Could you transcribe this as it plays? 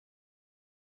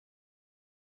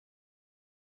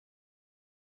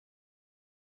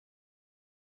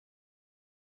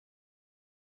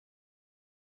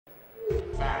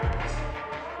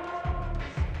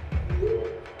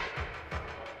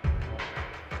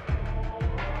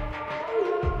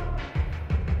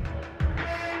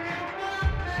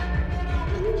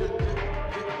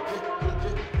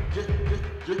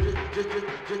That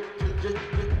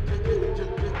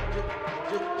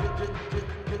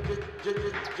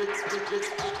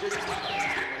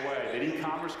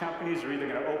e-commerce companies are either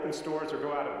going to open stores or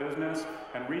go out of business,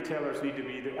 and retailers need to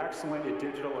be either excellent at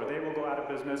digital or they will go out of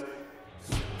business.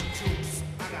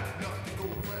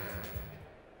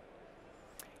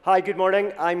 Hi, good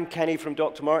morning. I'm Kenny from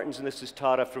Dr. Martens, and this is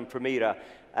Tara from Permira.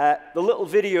 The little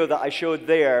video that I showed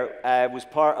there was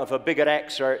part of a bigger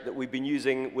excerpt that we've been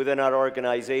using within our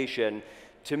organization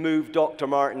to move Dr.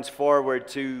 Martens forward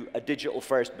to a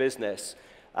digital-first business.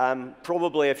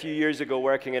 Probably a few years ago,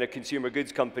 working in a consumer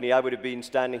goods company, I would have been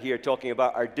standing here talking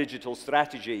about our digital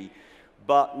strategy.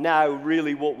 But now,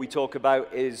 really, what we talk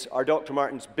about is our Dr.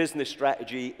 Martens business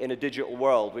strategy in a digital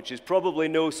world, which is probably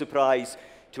no surprise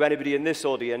to anybody in this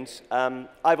audience.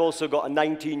 I've also got a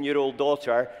 19-year-old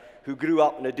daughter who grew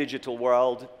up in a digital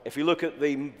world. If you look at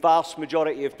the vast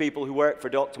majority of people who work for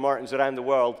Dr. Martens around the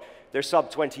world, they're sub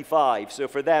 25. So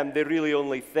for them, they really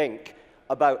only think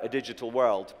about a digital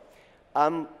world.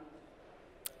 I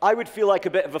would feel like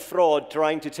a bit of a fraud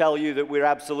trying to tell you that we're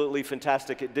absolutely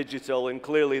fantastic at digital, and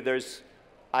clearly there's,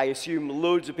 I assume,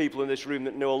 loads of people in this room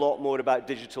that know a lot more about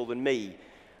digital than me.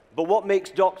 But what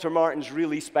makes Dr. Martens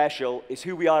really special is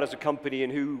who we are as a company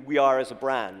and who we are as a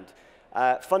brand.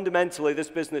 Fundamentally, this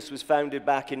business was founded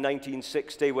back in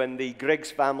 1960 when the Griggs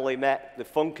family met the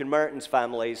Funk and Martens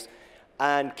families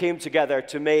and came together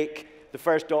to make the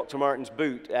first Dr. Martens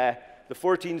boot. The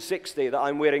 1460 that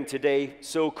I'm wearing today,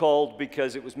 so called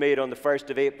because it was made on the 1st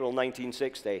of April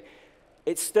 1960.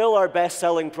 It's still our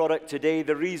best-selling product today.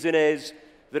 The reason is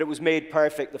that it was made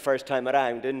perfect the first time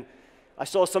around. And I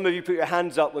saw some of you put your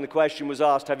hands up when the question was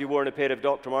asked, have you worn a pair of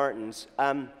Dr. Martens?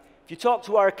 If you talk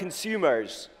to our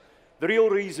consumers, the real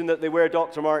reason that they wear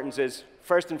Dr. Martens is,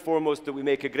 first and foremost, that we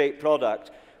make a great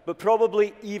product, but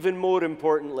probably even more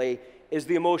importantly is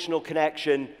the emotional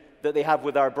connection that they have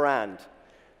with our brand.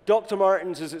 Dr.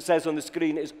 Martens, as it says on the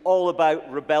screen, is all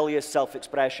about rebellious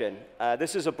self-expression.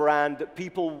 This is a brand that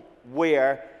people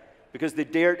wear because they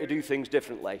dare to do things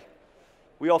differently.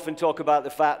 We often talk about the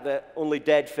fact that only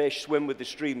dead fish swim with the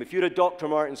stream. If you're a Dr.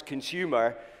 Martens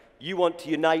consumer, you want to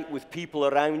unite with people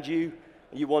around you,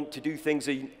 and you want to do things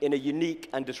in a unique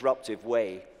and disruptive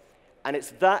way. And it's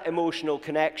that emotional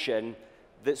connection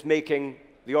that's making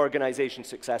the organization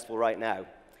successful right now.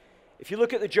 If you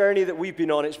look at the journey that we've been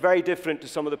on, it's very different to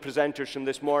some of the presenters from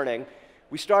this morning.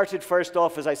 We started first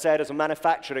off, as I said, as a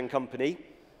manufacturing company,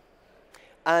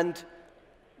 and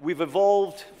we've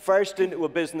evolved first into a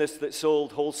business that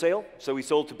sold wholesale. So we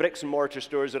sold to bricks and mortar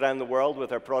stores around the world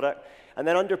with our product. And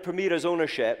then under Permira's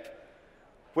ownership,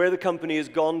 where the company has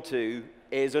gone to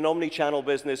is an omni-channel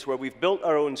business where we've built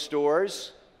our own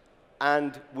stores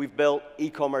and we've built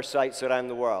e-commerce sites around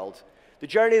the world. The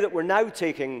journey that we're now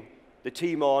taking the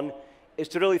team on is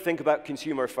to really think about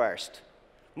consumer first.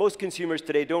 Most consumers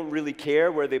today don't really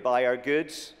care where they buy our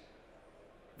goods.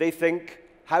 They think,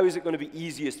 how is it going to be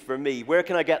easiest for me? Where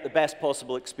can I get the best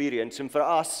possible experience? And for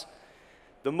us,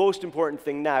 the most important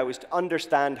thing now is to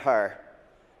understand her.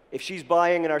 If she's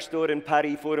buying in our store in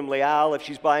Paris, Forum Leal, if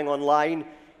she's buying online,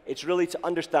 it's really to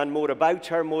understand more about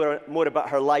her, more about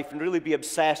her life, and really be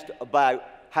obsessed about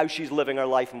how she's living her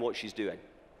life and what she's doing.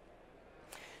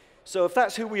 So if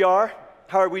that's who we are,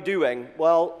 how are we doing?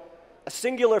 Well, a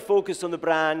singular focus on the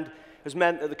brand has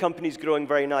meant that the company's growing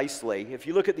very nicely. If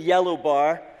you look at the yellow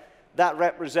bar, that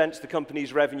represents the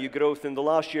company's revenue growth. In the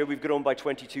last year, we've grown by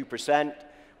 22%.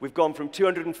 We've gone from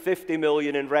 250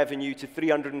 million in revenue to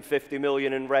 350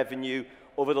 million in revenue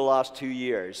over the last 2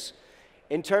 years.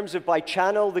 In terms of by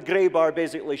channel, the gray bar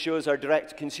basically shows our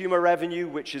direct-to-consumer revenue,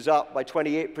 which is up by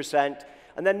 28%.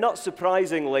 And then, not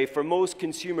surprisingly, for most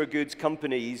consumer goods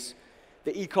companies,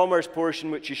 the e-commerce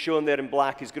portion, which is shown there in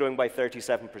black, is growing by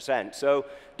 37%. So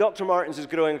Dr. Martens is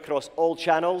growing across all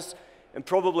channels. And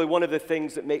probably one of the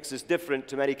things that makes us different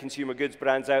to many consumer goods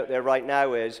brands out there right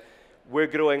now is we're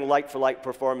growing like-for-like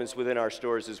performance within our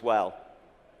stores as well.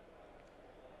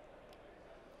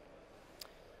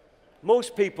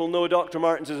 Most people know Dr.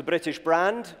 Martens as a British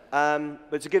brand,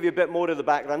 but to give you a bit more of the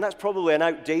background, that's probably an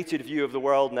outdated view of the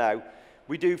world now.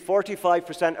 We do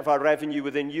 45% of our revenue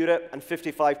within Europe and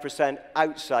 55%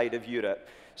 outside of Europe.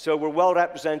 So we're well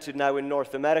represented now in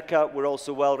North America. We're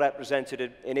also well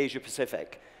represented in Asia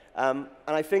Pacific. And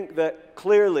I think that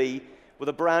clearly, with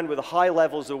a brand with the high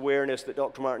levels of awareness that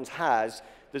Dr. Martens has,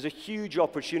 there's a huge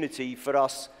opportunity for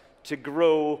us to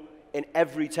grow in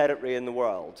every territory in the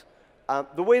world.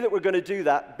 The way that we're going to do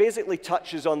that basically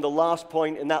touches on the last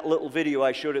point in that little video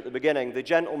I showed at the beginning. The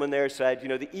gentleman there said, you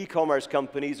know, the e-commerce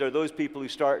companies, or those people who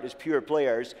started as pure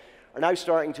players, are now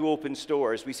starting to open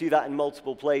stores. We see that in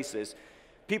multiple places.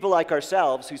 people like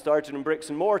ourselves who started in bricks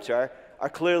and mortar are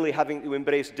clearly having to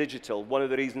embrace digital, one of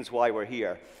the reasons why we're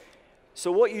here.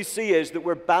 So what you see is that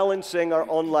we're balancing our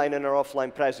online and our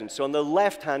offline presence. So on the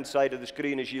left-hand side of the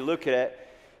screen, as you look at it,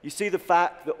 you see the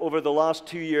fact that over the last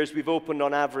 2 years, we've opened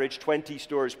on average 20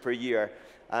 stores per year.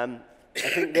 I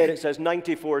think there it says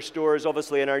 94 stores.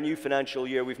 Obviously, in our new financial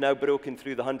year, we've now broken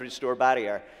through the 100-store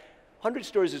barrier. 100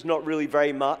 stores is not really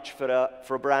very much for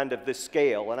a brand of this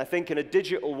scale. And I think in a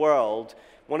digital world,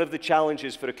 one of the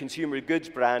challenges for a consumer goods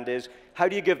brand is, how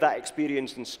do you give that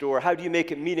experience in store? How do you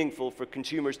make it meaningful for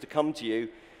consumers to come to you,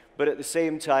 but at the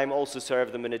same time also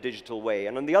serve them in a digital way?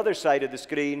 And on the other side of the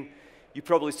screen, you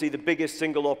probably see the biggest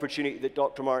single opportunity that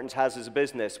Dr. Martens has as a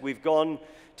business. We've gone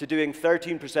to doing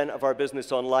 13% of our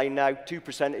business online now, 2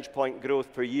 percentage point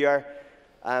growth per year.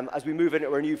 As we move into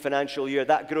our new financial year,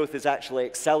 that growth is actually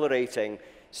accelerating.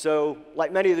 So,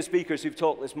 like many of the speakers who've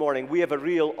talked this morning, we have a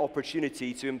real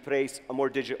opportunity to embrace a more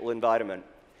digital environment.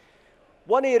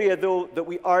 One area, though, that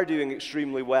we are doing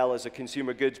extremely well as a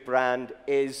consumer goods brand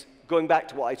is going back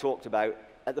to what I talked about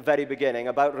at the very beginning,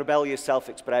 about rebellious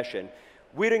self-expression.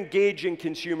 We're engaging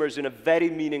consumers in a very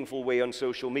meaningful way on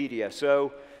social media.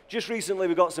 So just recently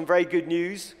we got some very good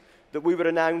news that we were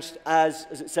announced as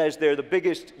it says there, the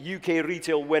biggest UK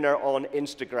retail winner on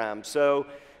Instagram. So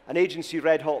an agency,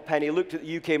 Red Hot Penny, looked at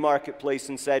the UK marketplace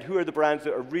and said, who are the brands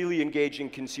that are really engaging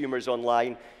consumers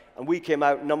online? And we came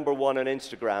out #1 on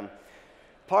Instagram.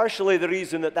 Partially the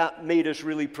reason that that made us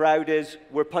really proud is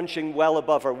we're punching well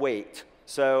above our weight.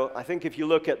 So I think if you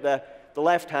look at the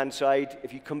left-hand side,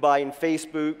 if you combine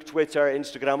Facebook, Twitter,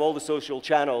 Instagram, all the social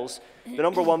channels, the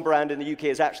 #1 brand in the UK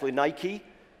is actually Nike.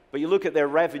 But you look at their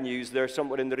revenues, they're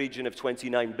somewhat in the region of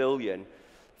 29 billion.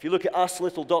 If you look at us,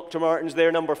 little Dr. Martens,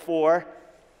 they're #4.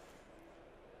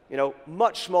 You know,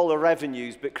 much smaller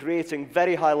revenues, but creating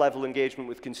very high-level engagement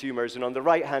with consumers. And on the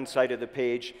right-hand side of the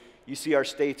page, you see our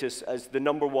status as the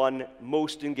 #1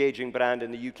 most engaging brand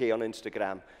in the UK on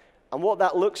Instagram. And what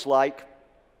that looks like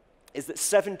is that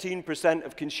 17%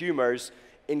 of consumers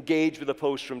engage with a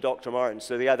post from Dr. Martens.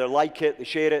 So they either like it, they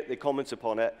share it, they comment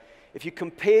upon it. If you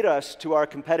compare us to our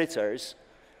competitors,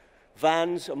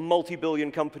 Vans, a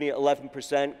multi-billion company at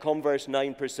 11%, Converse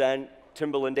 9%,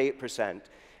 Timberland 8%.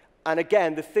 And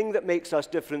again, the thing that makes us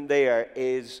different there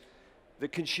is the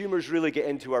consumers really get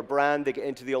into our brand, they get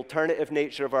into the alternative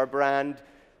nature of our brand,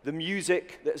 the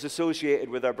music that is associated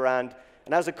with our brand,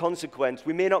 and as a consequence,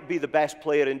 we may not be the best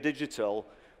player in digital,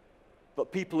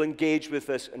 but people engage with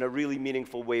us in a really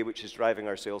meaningful way, which is driving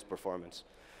our sales performance.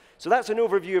 So that's an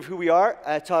overview of who we are.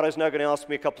 Tara's now going to ask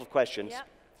me a couple of questions. Yeah.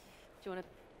 Do you want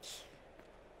to?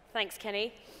 Thanks,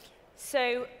 Kenny.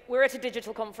 So we're at a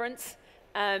digital conference.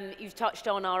 You've touched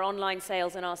on our online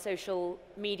sales and our social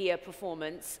media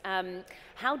performance.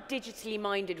 How digitally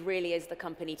minded really is the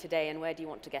company today, and where do you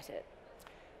want to get it?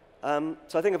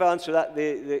 So I think if I answer that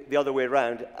the other way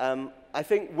around, I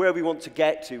think where we want to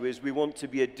get to is we want to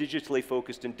be a digitally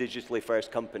focused and digitally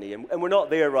first company. And we're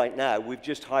not there right now. We've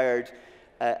just hired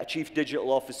a chief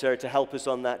digital officer to help us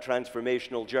on that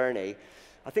transformational journey.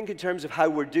 I think in terms of how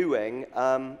we're doing,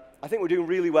 I think we're doing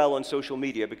really well on social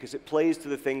media because it plays to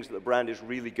the things that the brand is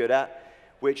really good at,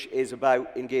 which is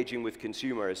about engaging with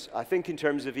consumers. I think in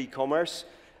terms of e-commerce,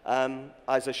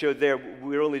 as I showed there,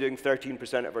 we're only doing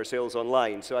 13% of our sales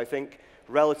online. So I think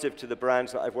relative to the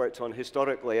brands that I've worked on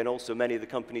historically and also many of the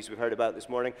companies we've heard about this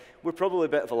morning, we're probably a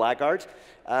bit of a laggard.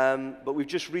 But we've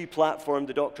just re-platformed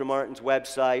the Dr. Martens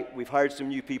website. We've hired some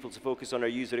new people to focus on our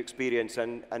user experience,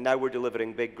 and now we're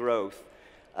delivering big growth.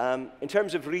 In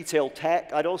terms of retail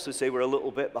tech, I'd also say we're a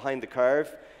little bit behind the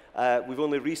curve. We've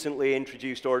only recently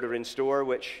introduced order in store,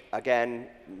 which, again,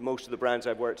 most of the brands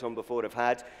I've worked on before have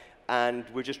had. And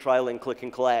we're just trialing click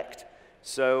and collect.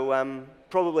 So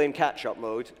probably in catch-up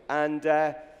mode. And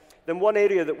then one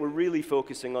area that we're really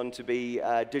focusing on to be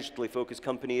a digitally focused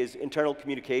company is internal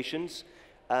communications.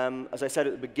 As I said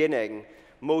at the beginning,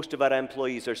 most of our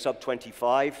employees are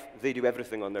sub-25. They do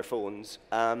everything on their phones.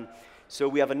 So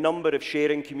we have a number of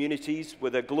sharing communities.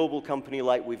 With a global company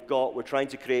like we've got, we're trying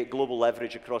to create global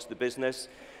leverage across the business.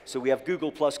 So we have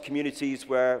Google+ communities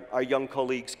where our young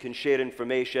colleagues can share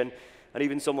information. And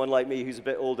even someone like me who's a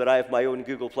bit older, I have my own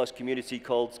Google+ community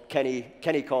called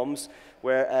Kennycoms,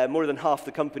 where more than half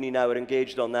the company now are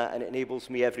engaged on that, and it enables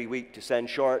me every week to send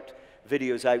short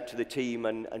videos out to the team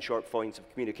and short points of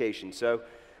communication. So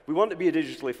we want to be a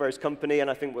digitally first company, and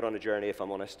I think we're on a journey, if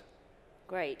I'm honest.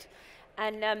 Great.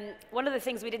 And one of the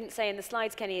things we didn't say in the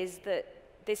slides, Kenny, is that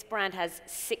this brand has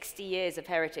 60 years of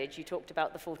heritage. You talked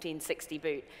about the 1460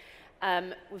 boot.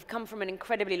 We've come from an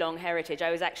incredibly long heritage.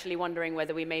 I was actually wondering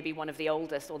whether we may be one of the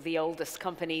oldest or the oldest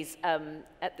companies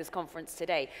at this conference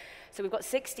today. So we've got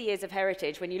 60 years of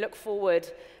heritage. When you look forward,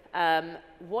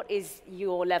 what is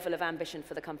your level of ambition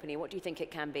for the company? What do you think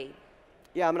it can be?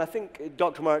 Yeah, I mean, I think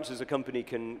Dr. Martens as a company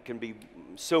can be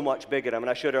so much bigger. I mean,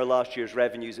 I showed our last year's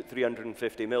revenues at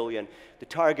 350 million. The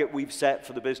target we've set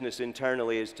for the business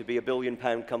internally is to be a £1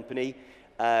 billion company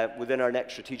within our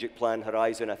next strategic plan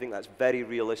horizon. I think that's very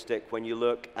realistic when you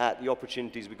look at the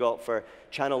opportunities we got for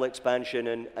channel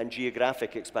expansion and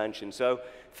geographic expansion. So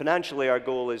financially, our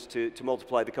goal is to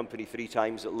multiply the company 3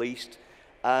 times at least.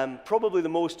 Probably the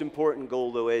most important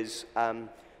goal, though, is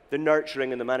the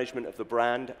nurturing and the management of the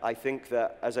brand. I think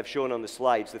that, as I've shown on the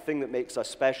slides, the thing that makes us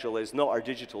special is not our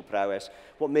digital prowess.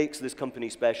 What makes this company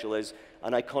special is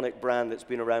an iconic brand that's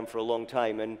been around for a long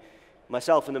time. And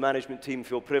myself and the management team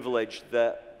feel privileged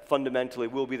that fundamentally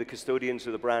we'll be the custodians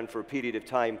of the brand for a period of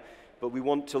time, but we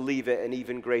want to leave it in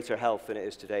even greater health than it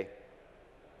is today.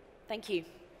 Thank you.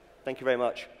 Thank you very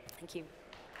much. Thank you.